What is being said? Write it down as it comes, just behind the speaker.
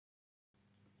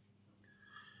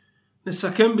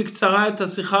נסכם בקצרה את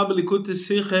השיחה בליקוטי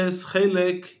שיחס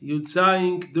חלק י"ז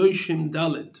קדושים ד'.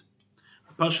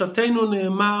 בפרשתנו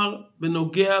נאמר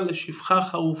בנוגע לשפחה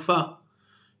חרופה,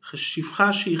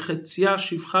 שפחה שהיא חציה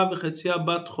שפחה וחציה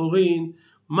בת חורין,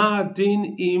 מה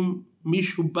הדין אם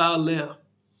מישהו בא עליה?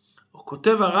 הוא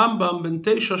כותב הרמב"ם בין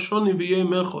 9 שונים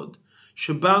ויום אחד,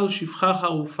 שבעל שפחה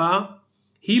חרופה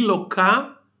היא לוקה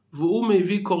והוא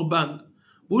מביא קורבן,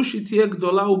 והוא שתהיה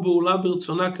גדולה ובעולה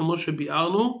ברצונה כמו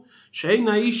שביארנו, שאין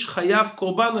האיש חייב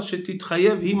קורבן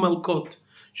שתתחייב היא מלכות,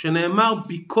 שנאמר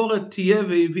ביקורת תהיה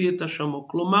והביא את השמו.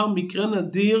 כלומר מקרה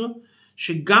נדיר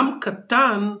שגם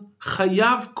קטן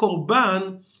חייב קורבן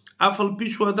אף על פי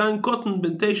שהוא עדיין קוטן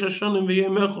בין 9 שנים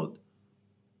ויום אחד.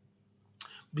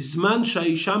 בזמן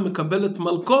שהאישה מקבלת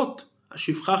מלכות,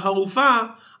 השפחה חרופה,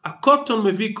 הקוטן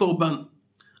מביא קורבן.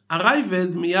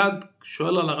 הרייבד מיד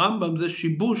שואל על הרמב"ם, זה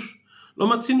שיבוש, לא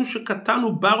מצינו שקטן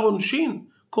הוא בר עונשין,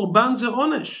 קורבן זה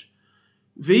עונש.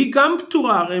 והיא גם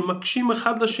פטורה, הרי מקשים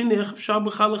אחד לשני, איך אפשר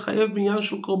בכלל לחייב בעניין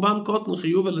של קורבן קוטן,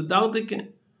 חיוב ולדרדקה?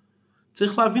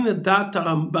 צריך להבין את דעת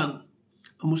הרמב"ן.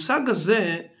 המושג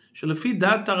הזה, שלפי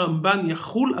דעת הרמב"ן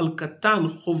יחול על קטן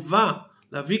חובה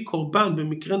להביא קורבן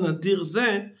במקרה נדיר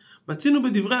זה, מצינו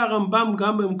בדברי הרמב"ם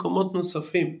גם במקומות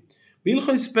נוספים.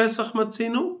 בהלכות פסח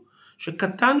מצינו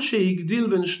שקטן שהגדיל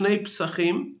בין שני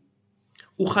פסחים,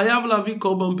 הוא חייב להביא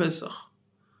קורבן פסח.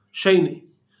 שני,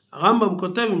 הרמב"ם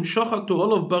כותב עם שוחטו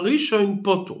אולוב בראשון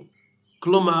פוטו.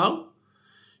 כלומר,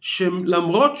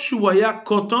 שלמרות שהוא היה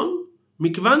קוטן,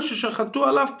 מכיוון ששחטו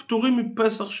עליו פטורים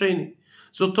מפסח שני.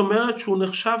 זאת אומרת שהוא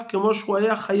נחשב כמו שהוא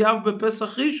היה חייב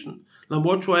בפסח ראשון,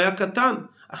 למרות שהוא היה קטן.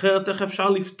 אחרת איך אפשר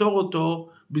לפתור אותו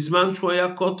בזמן שהוא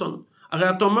היה קוטן? הרי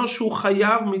אתה אומר שהוא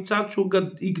חייב מצד שהוא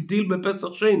הגדיל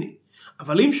בפסח שני.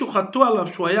 אבל אם שוחטו עליו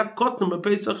שהוא היה קוטן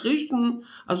בפסח ראשון,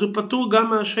 אז הוא פטור גם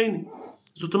מהשני.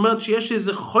 זאת אומרת שיש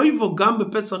איזה חויבו גם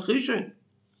בפסח ראשון.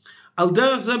 על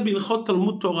דרך זה בהלכות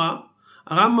תלמוד תורה,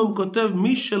 הרמב"ם כותב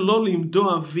מי שלא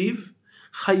לימדו אביו,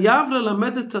 חייב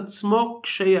ללמד את עצמו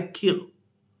כשיכיר.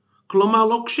 כלומר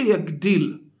לא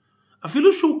כשיגדיל.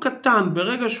 אפילו שהוא קטן,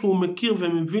 ברגע שהוא מכיר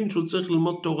ומבין שהוא צריך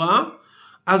ללמוד תורה,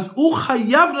 אז הוא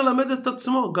חייב ללמד את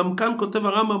עצמו. גם כאן כותב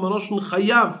הרמב"ם הלושן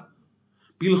חייב.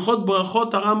 בהלכות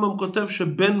ברכות הרמב"ם כותב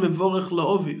שבן מבורך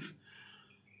לאביו.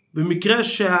 במקרה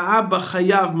שהאבא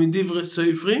חייב מדברי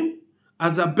סופרים,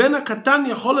 אז הבן הקטן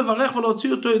יכול לברך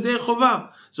ולהוציא אותו ידי חובה.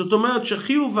 זאת אומרת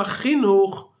שחיוב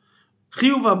החינוך,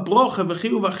 חיוב הברוכה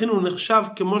וחיוב החינוך נחשב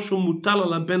כמו שהוא מוטל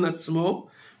על הבן עצמו,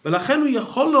 ולכן הוא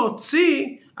יכול להוציא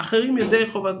אחרים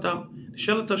ידי חובתם.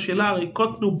 נשאלת השאלה, הרי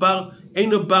קוטנו בר,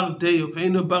 אינו בר דיו,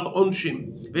 ואינו בר עונשים,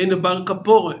 ואינו בר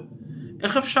כפורה.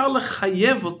 איך אפשר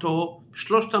לחייב אותו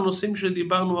בשלושת הנושאים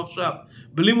שדיברנו עכשיו?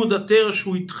 בלימוד התורה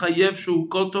שהוא התחייב שהוא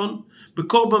קוטן,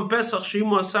 בקורבן פסח שאם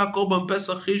הוא עשה קורבן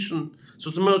פסח ראשון,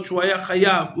 זאת אומרת שהוא היה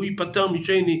חייב, הוא ייפטר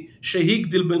משני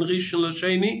שהגדיל בין ראשון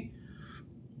לשני,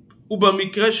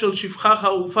 ובמקרה של שפחה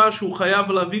חרופה שהוא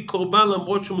חייב להביא קורבן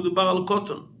למרות שמדובר על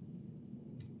קוטן.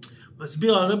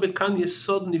 מסביר הרב כאן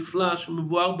יסוד נפלא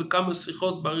שמבואר בכמה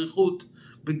שיחות באריכות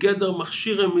בגדר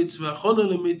מכשירי מצווה, הכנה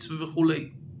למצווה וכו'.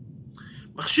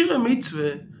 מכשירי מצווה,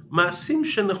 מעשים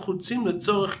שנחוצים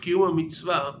לצורך קיום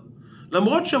המצווה,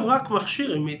 למרות שהם רק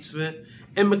מכשירי מצווה,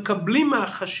 הם מקבלים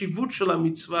מהחשיבות של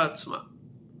המצווה עצמה.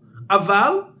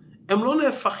 אבל הם לא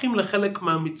נהפכים לחלק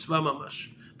מהמצווה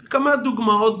ממש. וכמה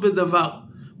דוגמאות בדבר.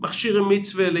 מכשירי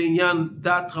מצווה לעניין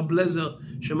דעת רב לזר,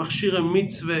 שמכשירי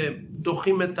מצווה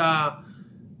דוחים את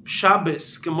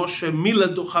השבס, כמו שמילה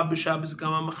דוחה בשבס,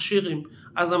 גם המכשירים.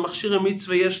 אז המכשירי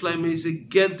מצווה יש להם איזה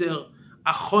גדר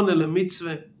הכנה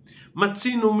למצווה.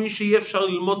 מצינו מי שאי אפשר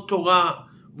ללמוד תורה,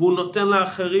 והוא נותן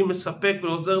לאחרים, מספק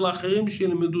ועוזר לאחרים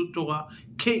שילמדו תורה,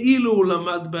 כאילו הוא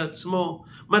למד בעצמו.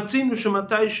 מצינו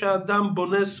שמתי שהאדם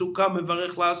בונה סוכה,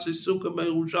 מברך לעשות סוכה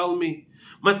בירושלמי.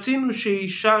 מצינו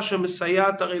שאישה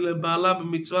שמסייעת הרי לבעלה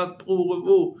במצוות פרו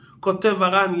ורבו, כותב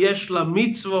הר"ן יש לה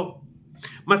מצוו.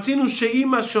 מצינו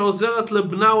שאימא שעוזרת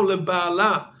לבנה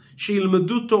ולבעלה,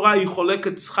 שילמדו תורה היא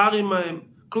חולקת שכר עמהם.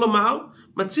 כלומר,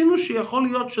 מצינו שיכול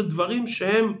להיות שדברים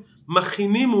שהם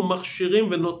מכינים ומכשירים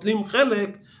ונוטלים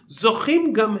חלק,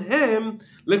 זוכים גם הם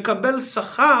לקבל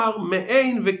שכר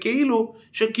מעין וכאילו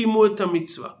שקיימו את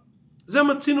המצווה. זה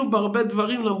מצינו בהרבה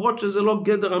דברים, למרות שזה לא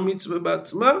גדר המצווה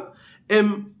בעצמה,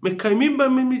 הם מקיימים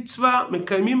במצווה,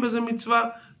 מקיימים בזה מצווה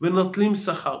ונוטלים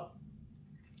שכר.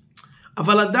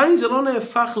 אבל עדיין זה לא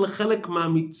נהפך לחלק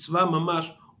מהמצווה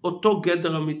ממש, אותו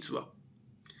גדר המצווה.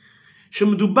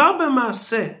 שמדובר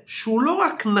במעשה שהוא לא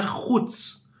רק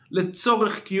נחוץ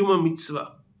לצורך קיום המצווה,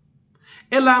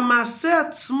 אלא המעשה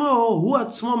עצמו הוא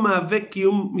עצמו מהווה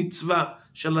קיום מצווה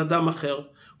של אדם אחר.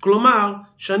 כלומר,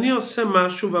 שאני עושה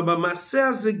משהו, ובמעשה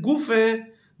הזה גופה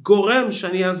גורם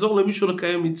שאני אעזור למישהו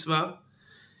לקיים מצווה.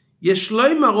 יש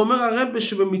לו אמר, אומר הרב,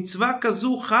 שבמצווה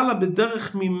כזו חלה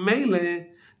בדרך ממילא,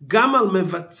 גם על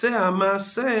מבצע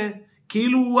המעשה,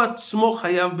 כאילו הוא עצמו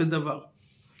חייב בדבר.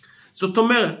 זאת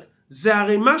אומרת, זה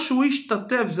הרי מה שהוא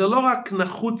השתתף, זה לא רק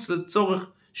נחוץ לצורך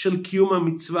של קיום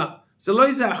המצווה. זה לא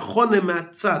איזה אחונה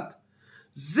מהצד.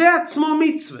 זה עצמו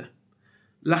מצווה.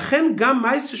 לכן גם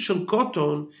מעשה של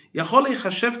קוטון יכול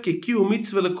להיחשב כקיום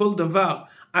מצווה לכל דבר,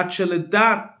 עד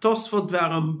שלדעת תוספות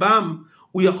והרמב"ם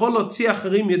הוא יכול להוציא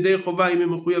אחרים ידי חובה אם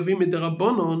הם מחויבים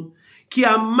מדרבנן, כי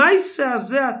המעשה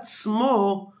הזה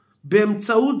עצמו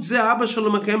באמצעות זה אבא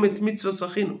שלו מקיים את מצוות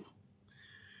החינוך.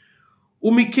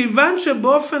 ומכיוון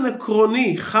שבאופן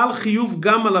עקרוני חל חיוב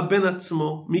גם על הבן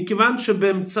עצמו, מכיוון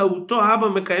שבאמצעותו האבא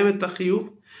מקיים את החיוב,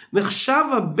 נחשב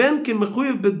הבן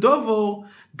כמחויב בדובור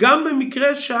גם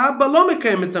במקרה שהאבא לא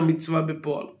מקיים את המצווה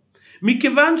בפועל.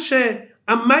 מכיוון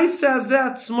שהמעשה הזה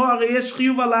עצמו, הרי יש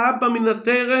חיוב על האבא מן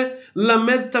התורה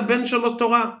למד את הבן שלו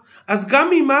תורה. אז גם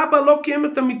אם האבא לא קיים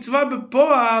את המצווה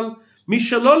בפועל, מי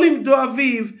שלא לימדו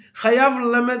אביו חייב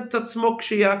ללמד את עצמו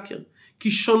כשיעקר.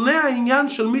 כי שונה העניין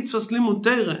של מצוות לימוד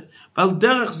תורה, ועל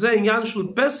דרך זה עניין של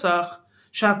פסח,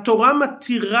 שהתורה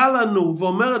מתירה לנו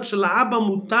ואומרת שלאבא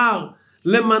מותר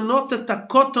למנות את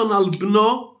הקוטון על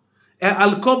בנו,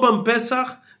 על קורבן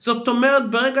פסח. זאת אומרת,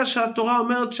 ברגע שהתורה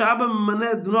אומרת שאבא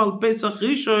ממנה את בנו על פסח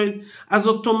ראשון, אז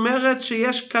זאת אומרת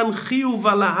שיש כאן חיוב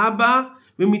על האבא,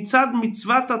 ומצד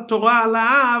מצוות התורה על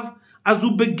האב, אז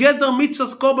הוא בגדר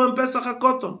מצוות קורבן פסח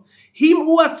הקוטון. אם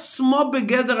הוא עצמו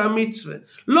בגדר המצווה,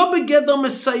 לא בגדר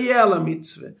מסייע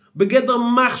למצווה, בגדר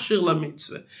מכשיר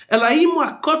למצווה, אלא אם הוא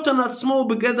הקוטון עצמו הוא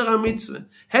בגדר המצווה,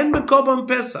 הן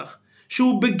בקורבן פסח,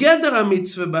 שהוא בגדר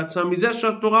המצווה בעצם, מזה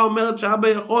שהתורה אומרת שאבא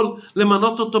יכול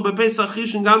למנות אותו בפסח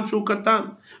ראשון גם שהוא קטן,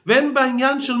 והן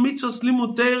בעניין של מצוות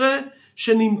לימוד תורה,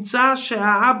 שנמצא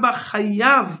שהאבא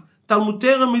חייב, תלמוד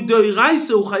תורה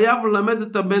מדאורייתא הוא חייב ללמד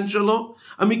את הבן שלו,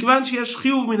 מכיוון שיש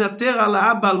חיוב מן התורה על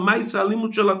האבא על מעשה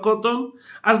הלימוד של הקוטון,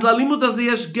 אז ללימוד הזה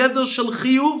יש גדר של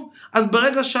חיוב, אז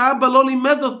ברגע שהאבא לא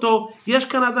לימד אותו, יש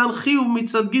כאן עדיין חיוב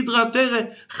מצד גדרי התורה,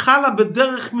 חלה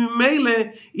בדרך ממילא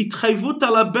התחייבות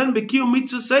על הבן בקיום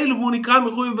מצוות אלו, והוא נקרא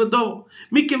מחויב בדור.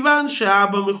 מכיוון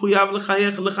שהאבא מחויב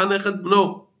לחנך את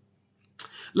בנו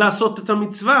לעשות את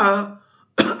המצווה,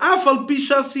 אף על פי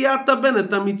שעשיית הבן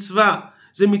את המצווה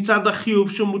זה מצד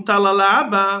החיוב שמוטל על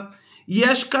האבא,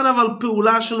 יש כאן אבל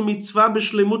פעולה של מצווה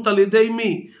בשלמות על ידי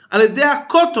מי? על ידי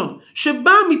הקוטון,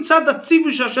 שבא מצד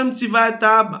הציווי שהשם ציווה את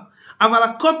האבא. אבל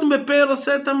הקוטון בפועל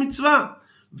עושה את המצווה,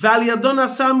 ועל ידו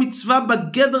נעשה המצווה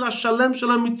בגדר השלם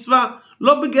של המצווה,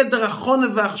 לא בגדר החונה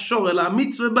והכשור, אלא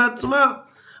המצווה בעצמה.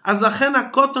 אז לכן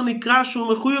הקוטון נקרא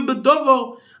שהוא מחויב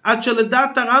בדובור, עד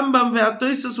שלדעת הרמב"ם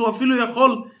והתוספות הוא אפילו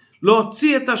יכול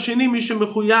להוציא את השני מי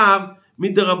שמחויב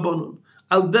מדרבנן.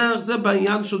 על דרך זה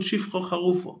בעניין של שפחו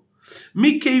חרופו.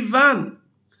 מכיוון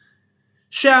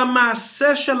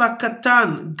שהמעשה של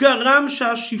הקטן גרם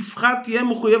שהשפחה תהיה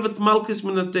מחויבת מלכוס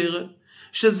מן התורה,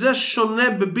 שזה שונה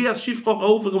בביאה שפחו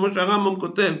חרופו, כמו שהרמב"ם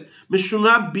כותב,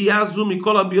 משונה ביאה זו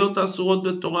מכל הביאות האסורות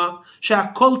בתורה,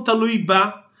 שהכל תלוי בה.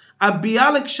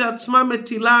 הביאה לכשעצמה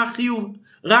מטילה חיוב,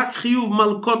 רק חיוב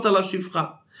מלכות על השפחה.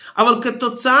 אבל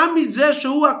כתוצאה מזה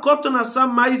שהוא הקוטון עשה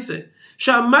מעשה,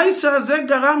 שהמעשה הזה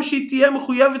גרם שהיא תהיה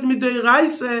מחויבת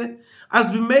מדאורייתא,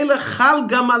 אז במילא חל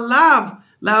גם עליו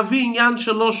להביא עניין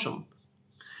שלו שם.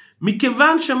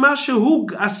 מכיוון שמה שהוא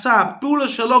עשה, הפעולה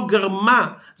שלו גרמה,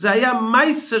 זה היה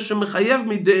מעשה שמחייב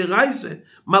מדאורייתא,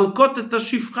 מלכות את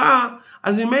השפחה,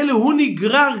 אז במילא הוא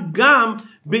נגרר גם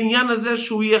בעניין הזה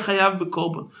שהוא יהיה חייב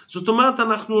בקורבן. זאת אומרת,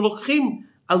 אנחנו לוקחים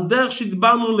על דרך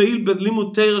שדיברנו לעיל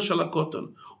בלימוד תורה של הקוטון,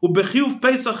 ובחיוב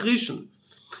פסח ראשון,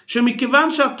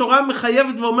 שמכיוון שהתורה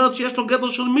מחייבת ואומרת שיש לו גדר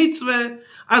של מצווה,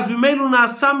 אז במילא הוא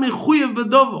נעשה מחויב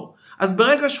בדובור. אז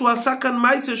ברגע שהוא עשה כאן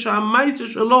מעשה, שהמעשה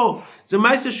שלו זה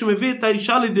מעשה שמביא את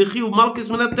האישה לידי חיוב מלכוס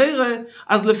מן התורה,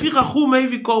 אז לפיכך הוא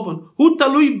מביא קורבן. הוא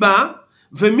תלוי בה,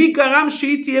 ומי גרם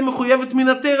שהיא תהיה מחויבת מן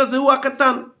התורה, זה הוא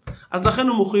הקטן. אז לכן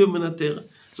הוא מחויב מן התורה.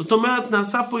 זאת אומרת,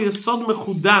 נעשה פה יסוד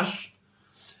מחודש,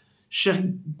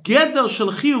 שגדר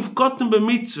של חיוב קוטן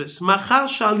במצווה, מאחר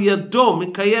שעל ידו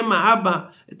מקיים האבא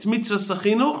את מצוות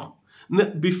החינוך,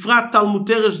 בפרט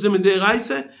תלמוד תורה שזה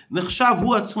מדאורייתא, נחשב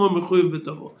הוא עצמו מחויב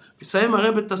בדברו. מסיים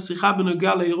הרב את השיחה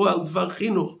בנוגע לאירוע על דבר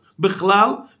חינוך בכלל,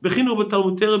 בחינוך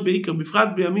בתלמוד תורה בעיקר, בפרט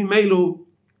בימים אלו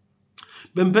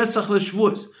בין פסח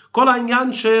לשבועס. כל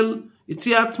העניין של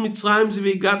יציאת מצרים זה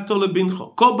והגעתו לבנכו.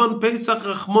 קורבן פסח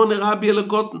רחמון רבי אל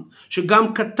הקוטן,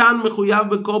 שגם קטן מחויב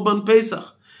בקורבן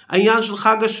פסח. העניין של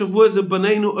חג השבוע זה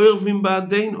בנינו ערבים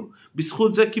בעדינו,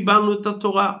 בזכות זה קיבלנו את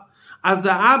התורה. אז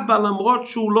האבא, למרות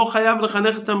שהוא לא חייב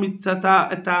לחנך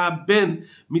את הבן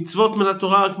מצוות מן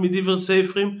התורה רק מדבר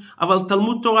ספרים, אבל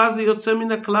תלמוד תורה זה יוצא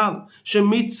מן הכלל,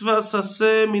 שמצווה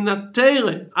ססה מן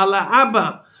התורה על האבא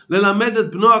ללמד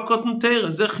את בנו הקוטן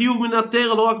תורה, זה חיוב מן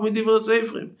התורה, לא רק מדבר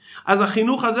ספרים. אז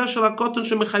החינוך הזה של הקוטן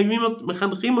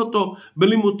שמחנכים אותו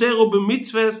בלימוד תורה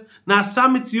ובמצוות, נעשה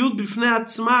מציאות בפני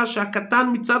עצמה, שהקטן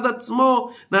מצד עצמו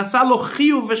נעשה לו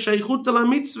חיוב ושייכות על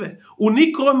המצווה, הוא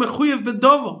נקרא מחויב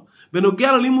בדובר.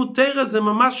 בנוגע ללימוד תורה זה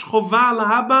ממש חובה על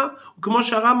האבא, וכמו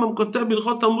שהרמב"ם כותב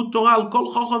בהלכות תלמוד תורה, על כל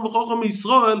חוכם וחוכם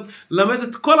מישראל למד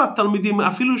את כל התלמידים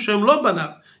אפילו שהם לא בניו,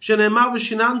 שנאמר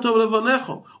ושיננתו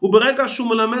לבונךו. וברגע שהוא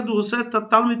מלמד הוא עושה את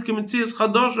התלמיד כמציאס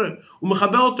חדושה, הוא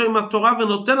מחבר אותו עם התורה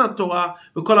ונותן התורה,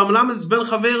 וכל המלמד בן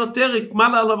חבר תריק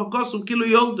מעלה עליו הכוס הוא כאילו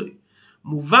יולדי.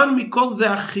 מובן מכל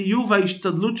זה החיוב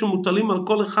וההשתדלות שמוטלים על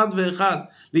כל אחד ואחד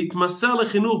להתמסר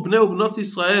לחינוך בני ובנות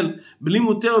ישראל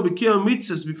בלימוד תורה ובקיום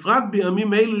המצוות, בפרט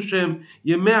בימים אלו שהם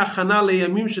ימי הכנה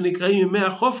לימים שנקראים ימי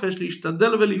החופש,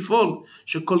 להשתדל ולפעול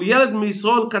שכל ילד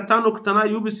מישראל קטן או קטנה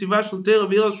יהיו בסביבה של תורה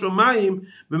ויראת שמיים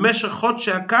במשך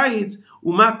חודשי הקיץ,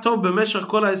 ומה טוב במשך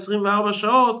כל ה-24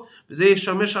 שעות, וזה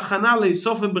ישמש הכנה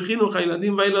לאסוף ובחינוך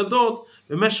הילדים והילדות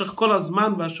במשך כל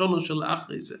הזמן והשונו של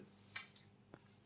אחרי זה.